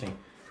pretty interesting.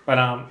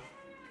 But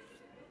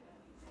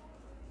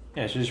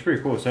so it's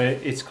pretty cool. So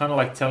it's kind of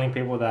like telling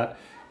people that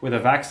with a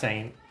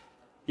vaccine,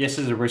 yes,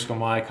 there's a risk of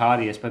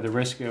myocarditis, but the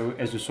risk,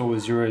 as we saw,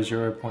 was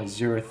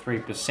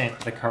 0.03% at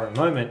the current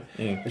moment.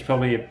 It's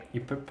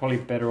you're probably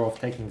better off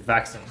taking the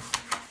vaccine.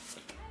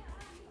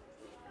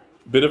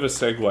 Bit of a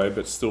segue,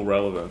 but still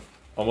relevant.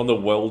 I'm on the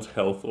World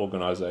Health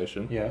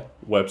Organization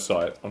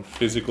website on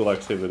physical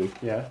activity.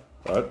 Yeah.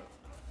 Right?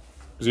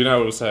 Because we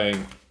were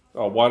saying,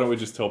 why don't we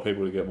just tell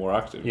people to get more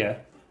active? Yeah.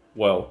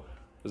 Well,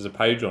 there's a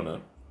page on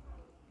it.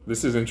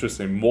 This is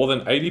interesting. More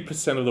than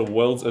 80% of the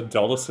world's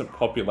adolescent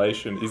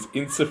population is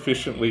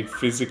insufficiently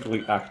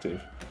physically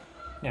active.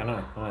 Yeah, I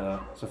know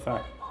that. It's a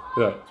fact.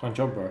 Yeah. It's my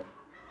job, bro.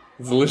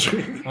 It's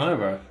literally... I know,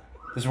 bro.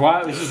 This is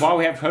why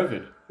we have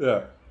COVID.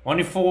 Yeah. 1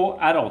 in 4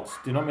 adults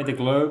do not meet the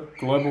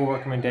global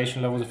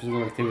recommendation levels of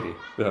physical activity.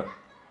 Yeah.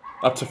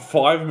 Up to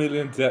 5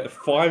 million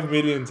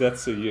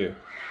deaths a year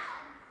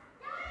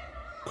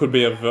could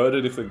be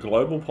averted if the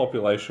global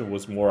population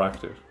was more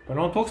active. But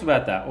no one talks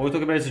about that. All we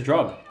talk about is a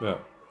drug. Yeah.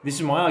 This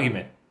is my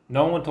argument.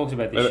 No one talks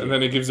about this shit. And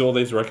then it gives all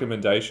these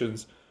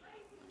recommendations.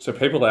 So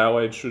people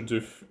our age should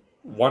do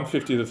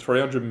 150 to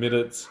 300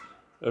 minutes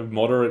of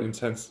moderate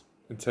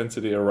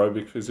intensity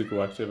aerobic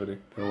physical activity.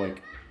 Per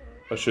week.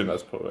 I assume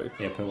that's per week.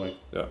 Yeah, per week.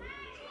 Yeah.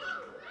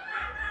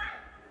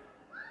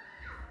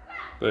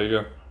 There you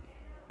go.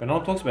 But no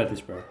one talks about this,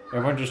 bro.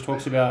 Everyone just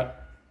talks about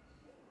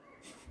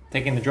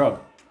taking the drug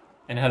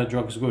and how the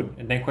drug is good,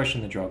 and then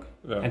question the drug.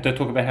 Yeah. And don't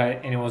talk about how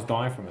anyone's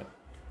dying from it.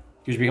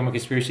 You become a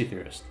conspiracy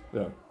theorist.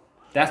 Yeah.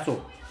 That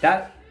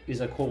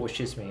is a core what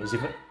shits me. Is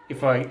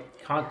if I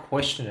can't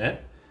question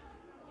it,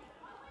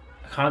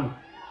 I can't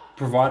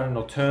provide an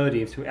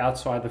alternative to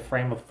outside the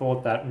frame of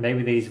thought that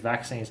maybe these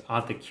vaccines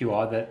aren't the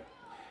cure, that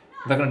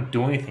they're not going to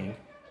do anything,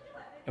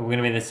 and we're going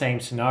to be in the same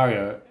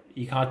scenario.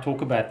 You can't talk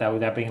about that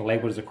without being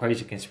labeled as a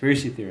crazy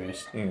conspiracy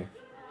theorist. And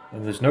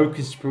there's no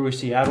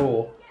conspiracy at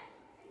all.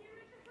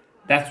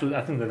 I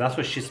think that's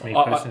what shits me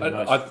personally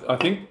most. I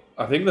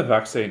think the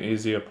vaccine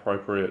is the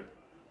appropriate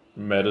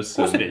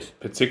medicine. Of course it is.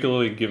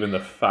 Particularly given the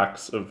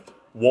facts of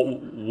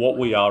what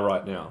we are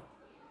right now.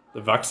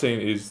 The vaccine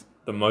is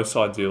the most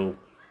ideal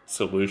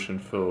solution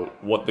for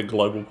what the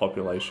global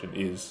population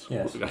is,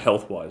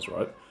 health-wise,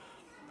 right?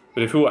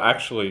 But if we were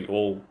actually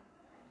all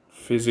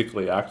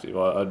physically active,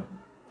 I'd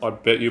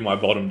bet you my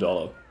bottom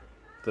dollar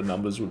the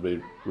numbers would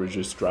be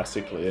reduced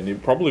drastically, and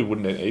it probably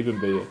wouldn't even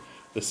be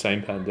the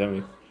same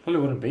pandemic. Probably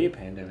wouldn't be a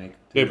pandemic.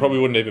 Yeah, it probably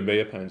wouldn't even be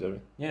a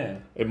pandemic. Yeah.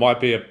 It might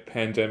be a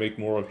pandemic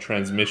more of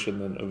transmission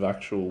than of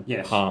actual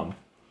harm.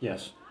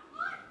 Yes.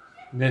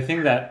 The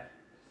thing that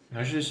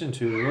I should listen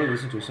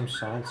to some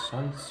scientists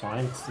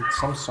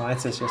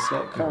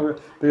yesterday.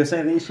 They were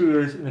saying the issue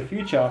is in the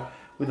future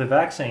with the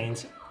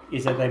vaccines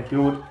is that they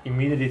build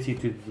immunity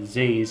to the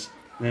disease,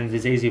 and then the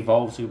disease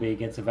evolves to be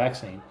against the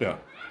vaccine. Yeah.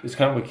 It's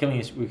kind of we're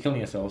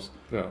killing ourselves.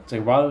 Yeah. So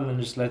rather than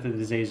just let the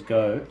disease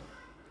go,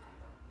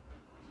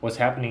 what's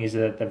happening is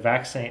that the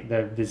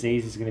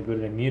disease is going to build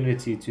an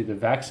immunity to the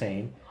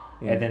vaccine,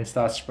 and then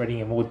start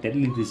spreading a more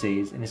deadly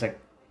disease, and it's like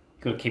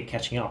got to keep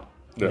catching up,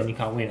 and then you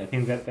can't win. I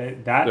think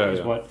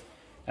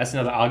that's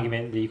another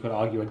argument that you could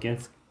argue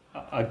against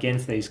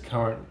against these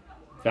current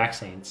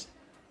vaccines.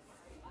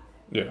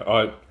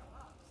 Yeah,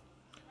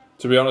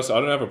 to be honest, I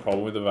don't have a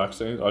problem with the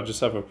vaccines. I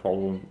just have a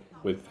problem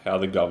with how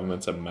the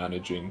governments are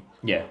managing.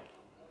 Yeah.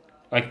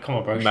 Like, come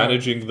on, bro.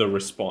 Managing the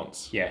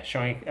response. Yeah,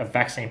 showing a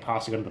vaccine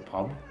pass to go to the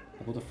pub.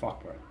 What the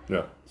fuck, bro?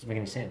 Yeah. Doesn't make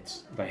any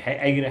sense. Like,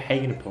 how you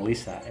gonna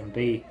police that and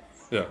be...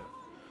 Yeah.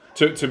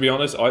 To be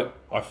honest,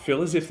 I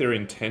feel as if they're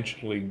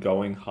intentionally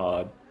going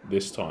hard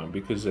this time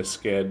because they're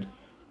scared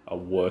a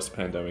worse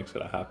pandemic's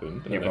going to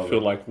happen. And I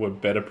feel like we're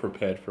better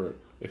prepared for it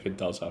if it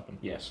does happen.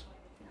 Yes.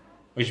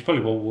 Which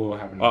probably will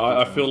happen.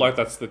 I feel like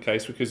that's the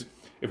case because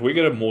if we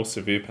get a more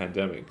severe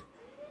pandemic,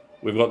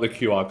 we've got the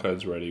QR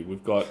codes ready.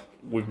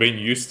 We've been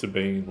used to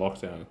being in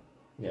lockdown.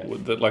 Yeah.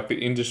 Like the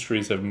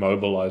industries have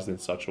mobilized in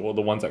such a way, or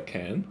the ones that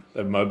can,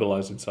 they've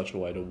mobilized in such a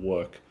way to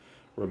work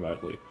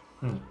remotely.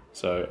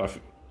 So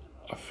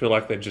I feel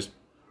like they're just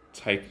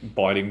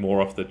biting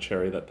more off the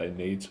cherry that they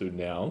need to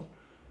now,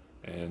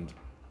 and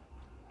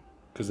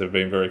because they've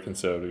been very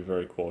conservative,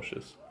 very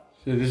cautious.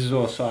 So this is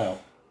all a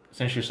sale.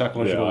 Essentially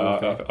psychological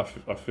warfare.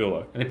 I feel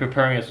like. And they're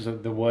preparing us for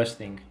the worst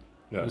thing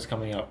that's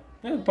coming up.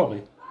 Yeah,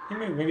 probably.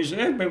 Maybe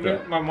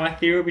my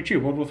theory will be true.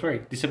 World War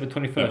 3, December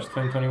 21st,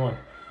 2021.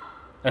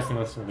 That's the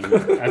most movie.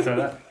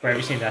 Have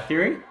you seen that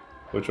theory?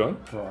 Which one?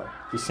 Right.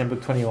 December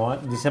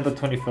 21st,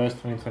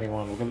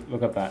 2021.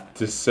 Look at that.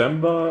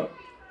 December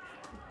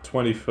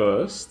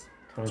 21st,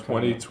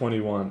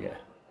 2021. Yeah.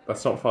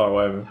 That's not far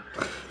away,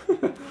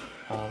 man.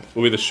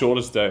 Will be the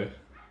shortest day.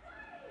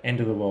 End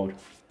of the world.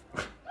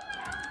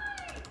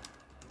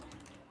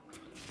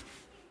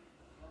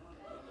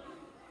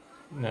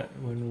 No,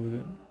 when was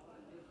it?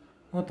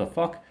 What the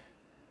fuck?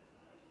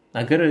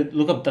 I gotta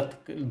look up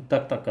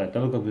DuckDuckGo.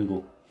 Don't look up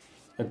Google.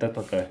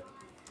 DuckDuckGo.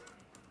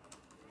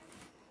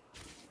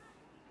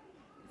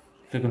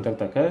 Click on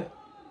DuckDuckGo.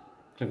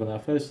 Click on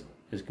that first.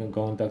 It's gonna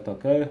go on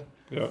DuckDuckGo.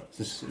 Yeah.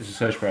 It's a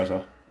search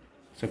browser.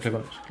 So click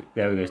on.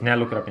 There we go. Now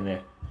look it up in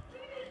there.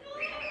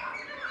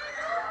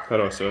 How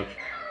do I search?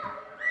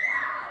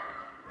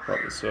 Right,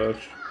 the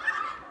search.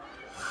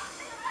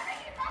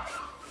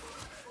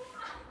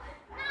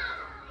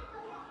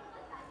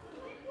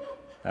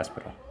 That's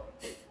better.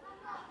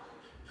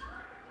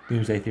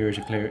 Doomsday theories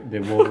are clear.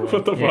 They're world.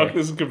 What the fuck?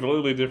 This is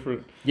completely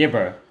different. Yeah,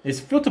 bro. It's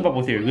filter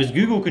bubble theory because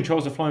Google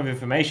controls the flow of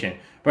information.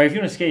 But if you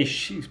want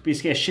to be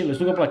scared shitless,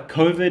 look up like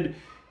COVID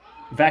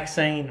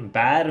vaccine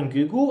bad on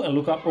Google and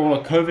look up all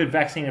like COVID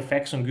vaccine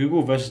effects on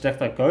Google versus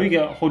DuckDuckGo. You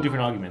get whole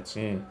different arguments.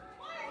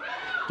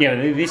 Yeah,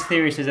 this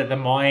theory says that the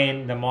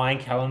Mayan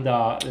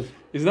calendar.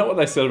 Isn't that what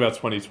they said about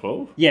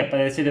 2012? Yeah, but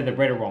they said that they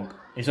read it wrong.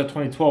 It's not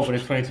 2012, but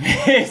it's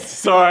 2020.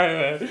 Sorry,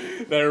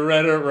 man. They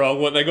read it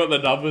wrong. What, they got the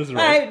numbers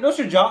wrong? Hey,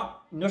 Nostradamus.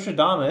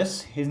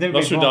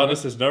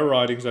 Nostradamus has no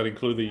writings that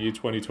include the year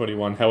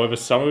 2021. However,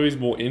 some of his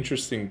more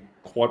interesting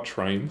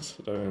quatrains,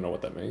 I don't know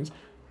what that means,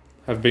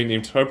 have been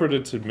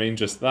interpreted to mean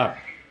just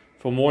that.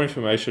 For more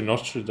information,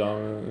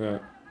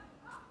 Nostradamus...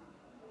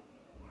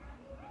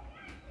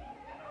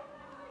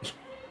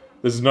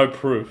 There's no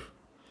proof.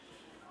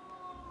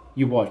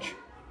 You watch.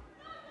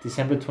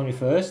 December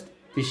 21st,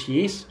 this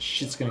year,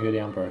 shit's gonna go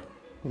down, bro.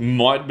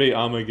 Might be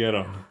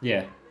Armageddon.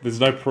 Yeah. There's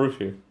no proof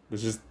here.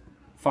 There's just...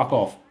 Fuck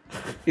off.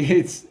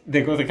 They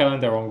got the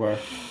calendar wrong, bro.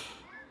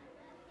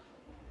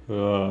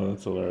 Oh,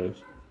 that's hilarious.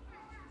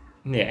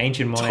 Yeah,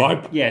 ancient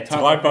Mayan.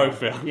 Typo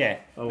found. Yeah,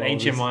 the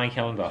ancient Mayan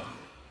calendar.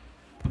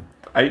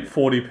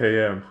 8:40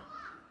 p.m.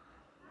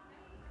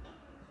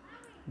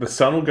 The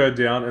sun will go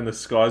down and the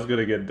sky's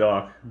gonna get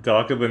dark.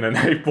 Darker than an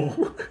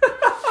April.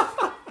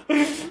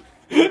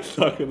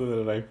 Darker than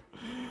an April.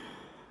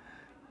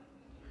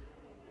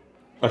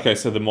 Okay,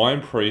 so the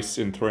Mayan priests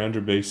in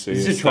 300 BC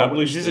Is this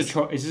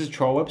a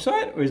troll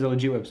website or is it a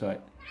legit website?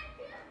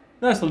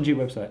 No, it's a legit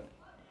website.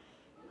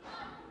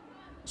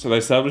 So they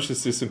established a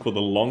system called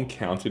the long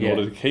count in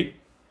order to keep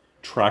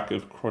track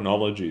of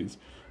chronologies,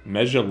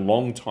 measure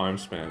long time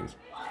spans.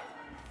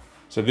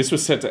 So this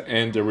was set to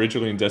end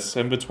originally in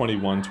December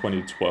 21,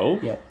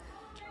 2012,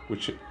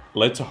 which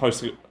led to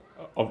hosts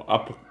of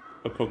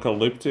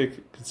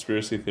apocalyptic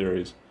conspiracy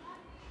theories.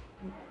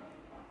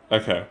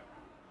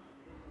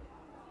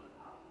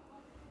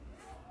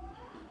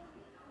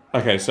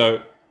 Okay,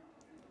 so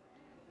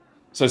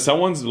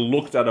someone's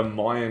looked at a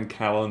Mayan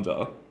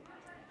calendar,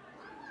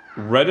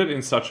 read it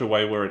in such a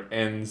way where it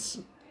ends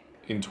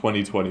in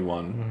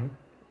 2021,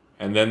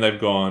 and then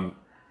they've gone,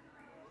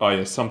 oh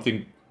yeah,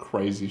 something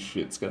crazy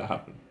shit's gonna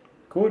happen.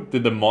 Good.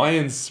 Did the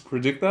Mayans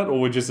predict that,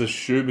 or we're just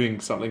assuming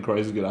something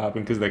crazy is gonna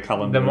happen because their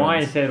calendar The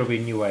Mayans said it'll be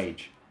New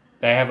Age.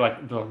 They have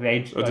like the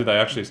age. Did they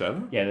actually say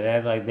that? Yeah, they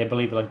have they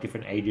believe like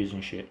different ages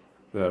and shit.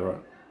 Yeah,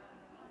 right.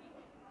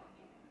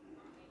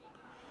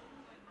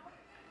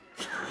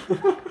 I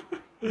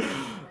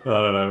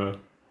don't know, man.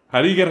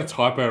 How do you get a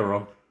typo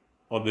wrong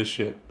on this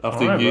shit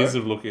after years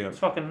of looking at it? It's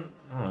fucking,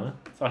 I don't know,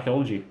 it's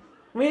archaeology.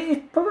 I mean,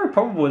 it's probably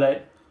probable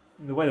that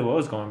the way the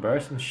world's going, bro,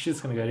 some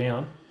shit's gonna go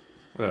down.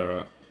 Yeah,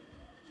 right.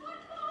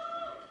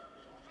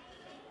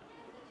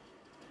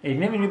 Hey, you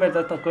never knew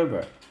about that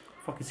bro.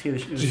 Fucking scare the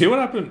shit. Did you hear what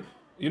happened?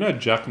 You know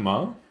Jack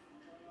Ma?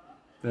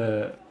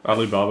 The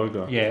Alibaba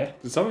guy. Yeah.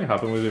 Did something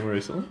happen with him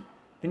recently?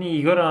 Then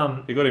he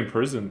got He got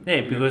imprisoned.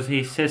 Yeah, because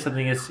he says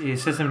something. He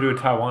says something to do with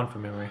Taiwan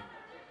from memory.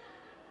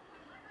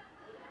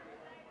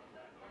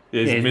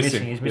 Yeah, he's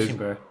missing. He's missing,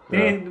 bro.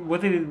 Yeah.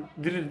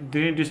 Did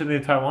he do something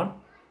in Taiwan?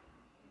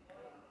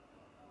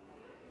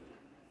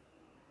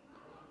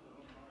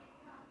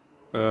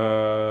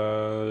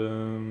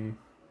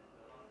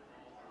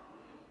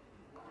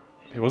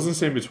 He wasn't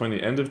seen between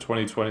the end of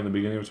 2020 and the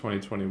beginning of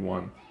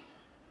 2021.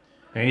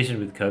 No, he's in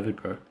with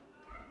COVID, bro.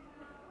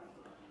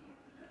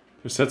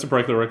 He was set to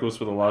break the records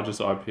for the largest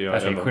IPO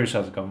That's why ever. he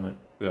criticised the government.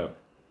 Yeah.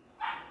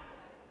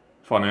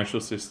 Financial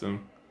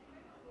system.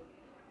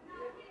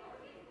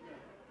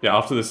 Yeah,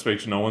 after this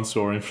speech, no one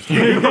saw him for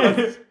 3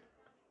 months.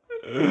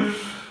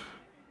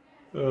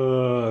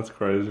 Oh, that's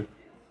crazy.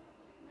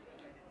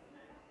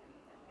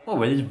 Oh,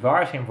 but this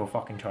virus came from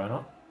fucking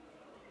China.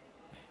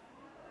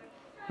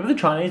 What about the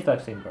Chinese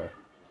vaccine, bro?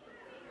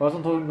 I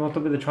wasn't talking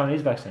about the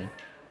Chinese vaccine.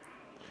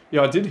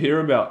 Yeah, I did hear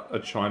about a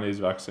Chinese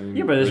vaccine.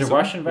 Yeah, but there's recently.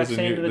 a Russian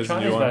vaccine and a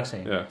Chinese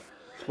vaccine. Yeah.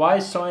 Why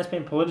is science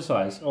being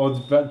politicized? Or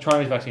the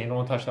Chinese vaccine, no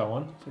one touched that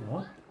one. It's like,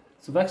 what?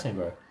 It's a vaccine,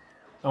 bro.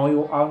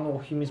 Aren't all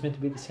humans meant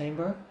to be the same,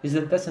 bro?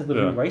 That's a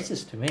little bit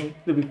racist to me. A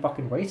little bit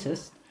fucking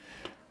racist.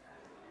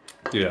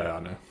 Yeah, I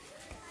know.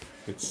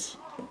 It's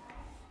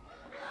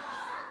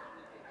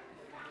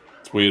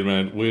weird,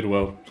 man. Weird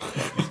world.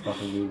 It's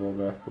fucking weird world,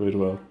 bro. Weird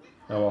world.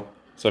 Oh well.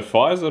 So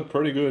Pfizer,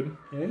 pretty good.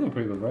 Yeah, they're doing a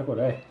pretty good record,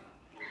 eh?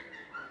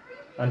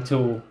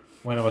 Until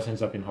one of us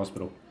ends up in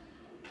hospital.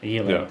 A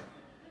year later. Yeah.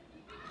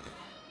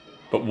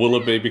 But will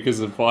it be because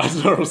of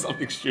Pfizer or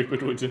something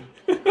stupid, would you?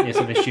 Yeah,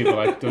 something stupid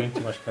like doing too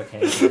much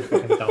cocaine.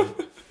 Fucking dumb.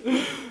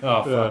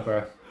 Oh, fuck,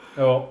 bro.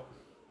 Oh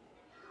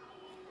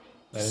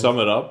well. Sum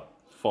it up.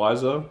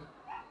 Pfizer.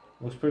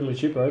 Looks pretty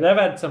legit, bro. They've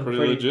had some Pretty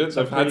legit.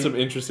 They've had some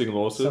interesting some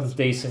lawsuits.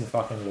 decent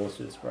fucking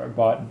lawsuits, bro.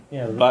 But,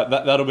 yeah. But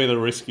that'll be the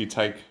risk you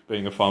take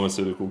being a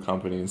pharmaceutical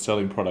company and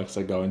selling products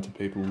that go into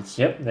people's...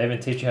 Yep, they even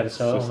teach you how to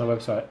sell it on the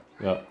website.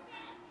 Yeah.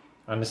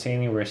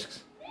 Understanding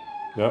risks.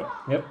 Yep.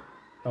 Yep.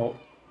 Oh,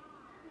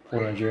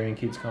 poor Nigerian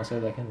kids can't say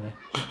that, can they?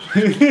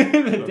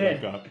 They're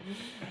dead. All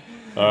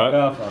right.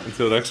 Oh, fuck.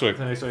 Until next week.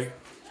 Until next week.